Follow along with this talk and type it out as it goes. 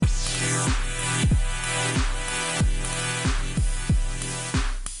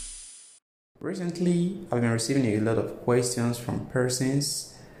Recently, I've been receiving a lot of questions from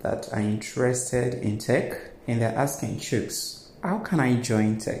persons that are interested in tech, and they're asking, Chooks, how can I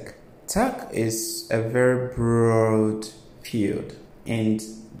join tech? Tech is a very broad field, and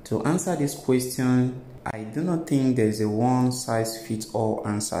to answer this question, I do not think there's a one-size-fits-all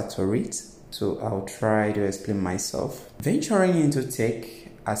answer to it. So I'll try to explain myself. Venturing into tech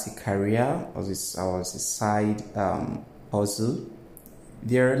as a career or as a side hustle,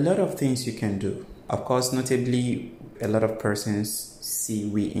 there are a lot of things you can do. Of course, notably, a lot of persons see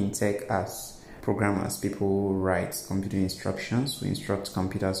we in tech as programmers, people who write computer instructions, who instruct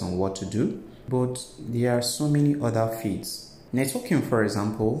computers on what to do. But there are so many other fields. Networking, for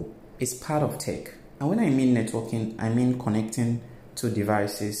example, is part of tech. And when I mean networking, I mean connecting two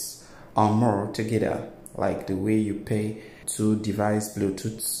devices or more together, like the way you pay to device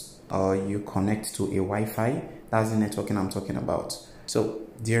Bluetooth or you connect to a Wi-Fi. That's the networking I'm talking about. So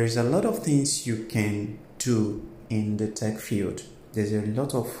there's a lot of things you can do in the tech field. There's a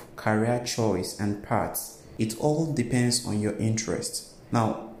lot of career choice and paths. It all depends on your interest.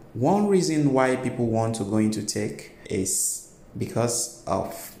 Now, one reason why people want to go into tech is because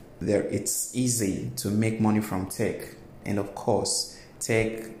of it's easy to make money from tech. And of course,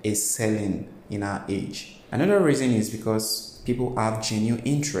 tech is selling in our age. Another reason is because people have genuine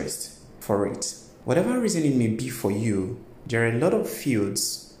interest for it. Whatever reason it may be for you, there are a lot of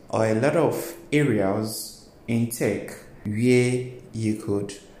fields or a lot of areas in tech where you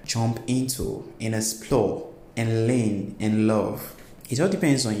could jump into and explore and learn and love. It all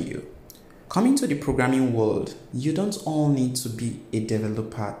depends on you. Coming to the programming world, you don't all need to be a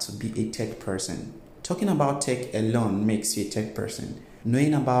developer to be a tech person. Talking about tech alone makes you a tech person.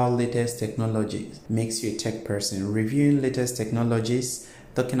 Knowing about latest technologies makes you a tech person. Reviewing latest technologies,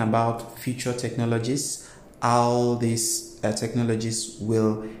 talking about future technologies, how these technologies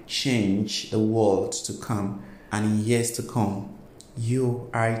will change the world to come and in years to come.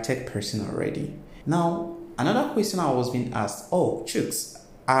 You are a tech person already. Now, another question I was being asked, Chooks,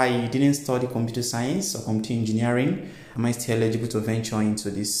 I didn't study computer science or computer engineering. Am I still eligible to venture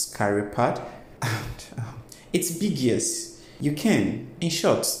into this career path? It's big yes. You can. In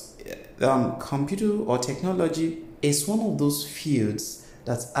short, computer or technology is one of those fields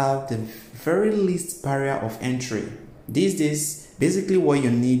that have the very least barrier of entry. These days, basically what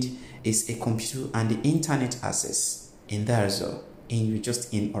you need is a computer and the internet access. And that's all. And you're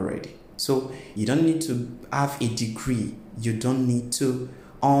just in already. So you don't need to have a degree. You don't need to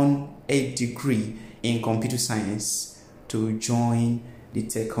own a degree in computer science to join the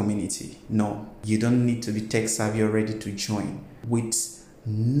tech community. No, you don't need to be tech savvy already to join. With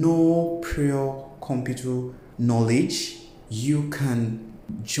no prior computer knowledge, you can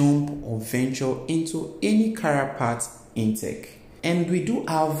jump or venture into any career path in tech. And we do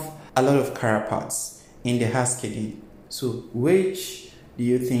have a lot of career paths in the HaskAD. So which do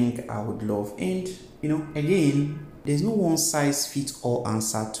you think I would love? And again, there's no one size fits all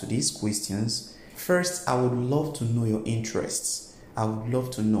answer to these questions. First, I would love to know your interests. I would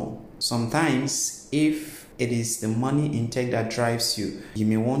love to know. Sometimes, if it is the money in tech that drives you, you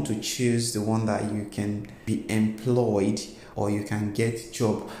may want to choose the one that you can be employed or you can get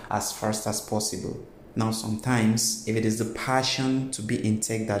job as fast as possible. Now, sometimes, if it is the passion to be in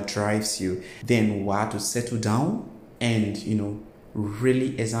tech that drives you, then we have to settle down and,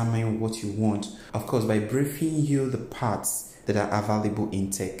 really examine what you want. Of course, by briefing you the paths that are available in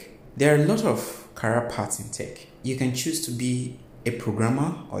tech. There are a lot of career paths in tech. You can choose to be a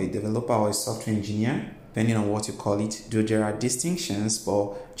programmer or a developer or a software engineer, depending on what you call it. Though there are distinctions,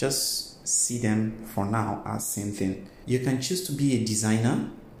 but just see them for now as same thing. You can choose to be a designer.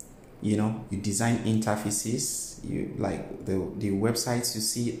 You design interfaces. You like the websites you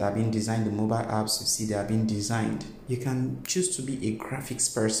see that are being designed, the mobile apps you see that are being designed. You can choose to be a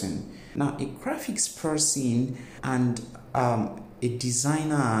graphics person. Now, a graphics person and a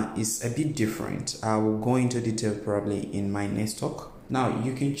designer is a bit different. I will go into detail probably in my next talk. Now,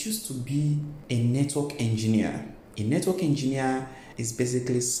 you can choose to be a network engineer. A network engineer is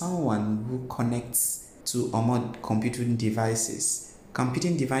basically someone who connects to more computing devices.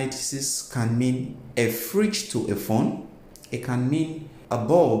 Computing devices can mean a fridge to a phone. It can mean a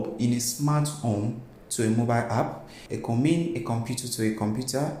bulb in a smart home to a mobile app. It can mean a computer to a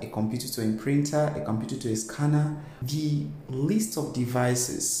computer to a printer, a computer to a scanner. The list of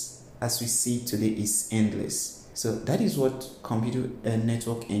devices as we see today is endless. So that is what computer and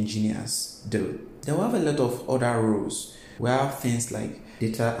network engineers do. They will have a lot of other roles. We have things like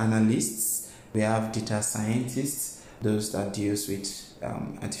data analysts, we have data scientists, those that deals with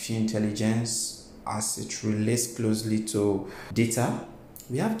artificial intelligence as it relates closely to data.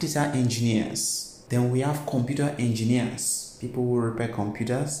 We have data engineers. Then we have computer engineers, people who repair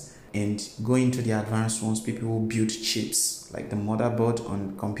computers, and going to the advanced ones, people who build chips like the motherboard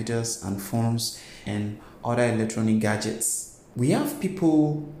on computers and phones and other electronic gadgets. We have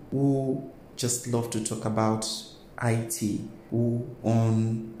people who just love to talk about IT, who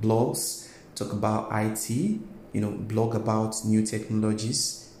own blogs, talk about IT, blog about new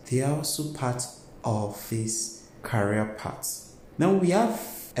technologies. They are also part of this career path. Now we have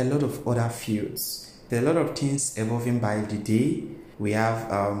a lot of other fields. There are a lot of things evolving by the day. We have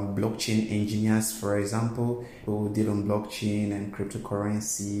blockchain engineers, for example, who deal on blockchain and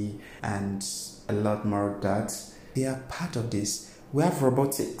cryptocurrency and a lot more of that. They are part of this. We have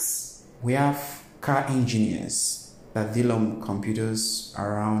robotics. We have car engineers that deal on computers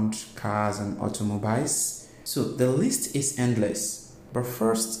around cars and automobiles. So the list is endless. But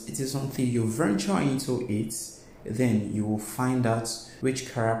first, it is something you venture into it, then you will find out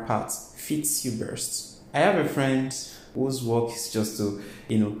which career path fits you best. I have a friend whose work is just to,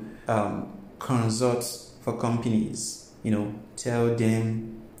 consult for companies, tell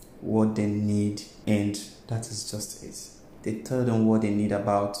them what they need, and that is just it. They tell them what they need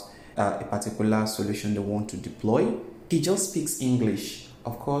about a particular solution they want to deploy. He just speaks English,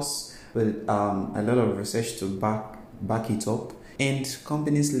 of course, with a lot of research to back it up, and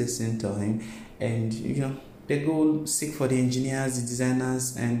companies listen to him, and they go seek for the engineers, the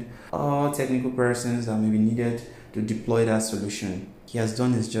designers, and all technical persons that may be needed to deploy that solution. He has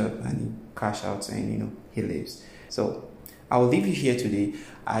done his job and he cash out and he leaves. So I'll leave you here today.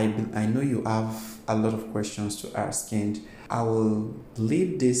 I know you have a lot of questions to ask, and I will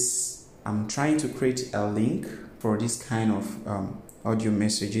leave this. I'm trying to create a link for this kind of audio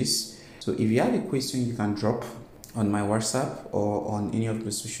messages. So if you have a question, you can drop on my WhatsApp or on any of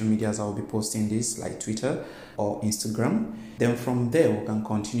the social medias. I'll be posting this, like Twitter or Instagram. Then from there, we can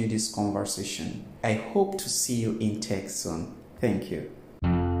continue this conversation. I hope to see you in tech soon. Thank you.